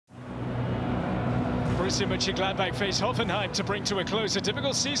Borussia Mönchengladbach face Hoffenheim to bring to a close a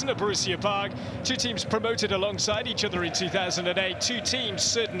difficult season at Borussia Park. Two teams promoted alongside each other in 2008, two teams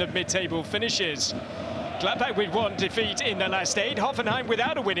certain of mid-table finishes. Gladbach with one defeat in the last 8, Hoffenheim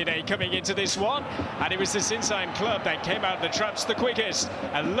without a win in 8 coming into this one. And it was the Sinsheim club that came out of the traps the quickest.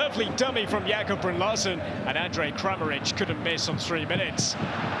 A lovely dummy from Jakob Brun-Larsen, and Andrej Kramaric couldn't miss on 3 minutes.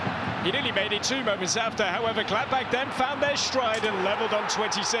 He nearly made it 2 moments after, however, Gladbach then found their stride and levelled on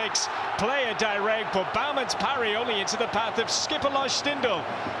 26. Player direct, but Baumann's parry only into the path of skipper Lars Stindl.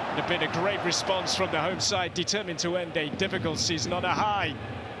 It had been a great response from the home side, determined to end a difficult season on a high.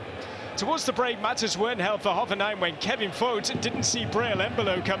 Towards the break, matters weren't held for Hoffenheim when Kevin Vogt didn't see Breel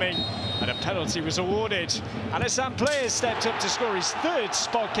Embolo coming, and a penalty was awarded. Alassane Pléa stepped up to score his 3rd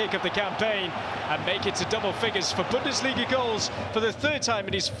spot kick of the campaign and make it to double figures for Bundesliga goals for the 3rd time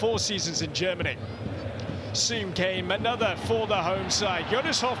in his 4 seasons in Germany. Soon came another for the home side.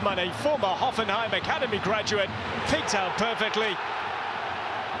 Jonas Hofmann, a former Hoffenheim Academy graduate, picked out perfectly.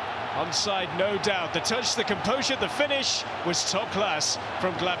 Onside, no doubt. The touch, the composure, the finish was top class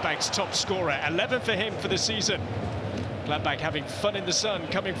from Gladbach's top scorer. 11 for him for the season. Gladbach having fun in the sun,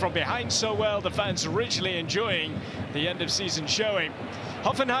 coming from behind so well, the fans richly enjoying the end of season showing.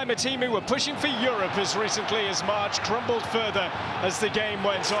 Hoffenheim, a team who were pushing for Europe as recently as March, crumbled further as the game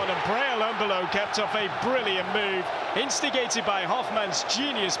went on, and Breel Embolo kept off a brilliant move, instigated by Hoffmann's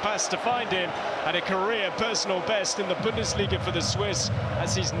genius pass to find him, and a career personal best in the Bundesliga for the Swiss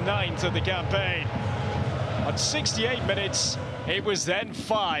as his 9th of the campaign. On 68 minutes, it was then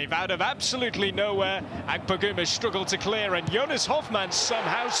 5 out of absolutely nowhere. Akpoguma struggled to clear, and Jonas Hofmann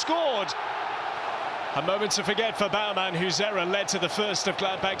somehow scored. A moment to forget for Baumann, whose error led to the first of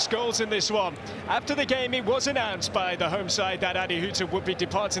Gladbach's goals in this one. After the game, it was announced by the home side that Adi Hütter would be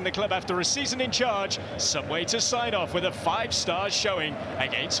departing the club after a season in charge, some way to sign off with a 5-star showing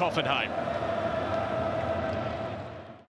against Hoffenheim.